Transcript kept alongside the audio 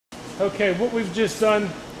Okay, what we've just done,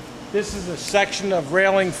 this is a section of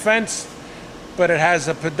railing fence, but it has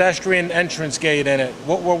a pedestrian entrance gate in it.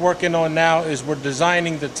 What we're working on now is we're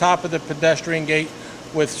designing the top of the pedestrian gate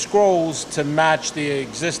with scrolls to match the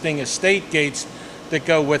existing estate gates that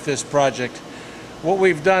go with this project. What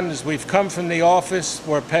we've done is we've come from the office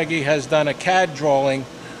where Peggy has done a CAD drawing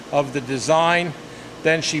of the design.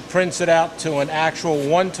 Then she prints it out to an actual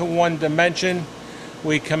one-to-one dimension.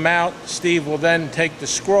 We come out, Steve will then take the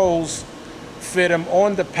scrolls, fit them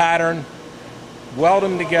on the pattern, weld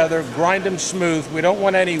them together, grind them smooth. We don't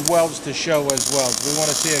want any welds to show as well. We want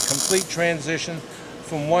to see a complete transition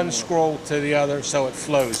from one scroll to the other so it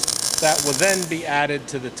flows. That will then be added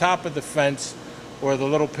to the top of the fence or the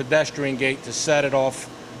little pedestrian gate to set it off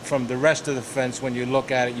from the rest of the fence. When you look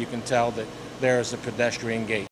at it, you can tell that there is a pedestrian gate.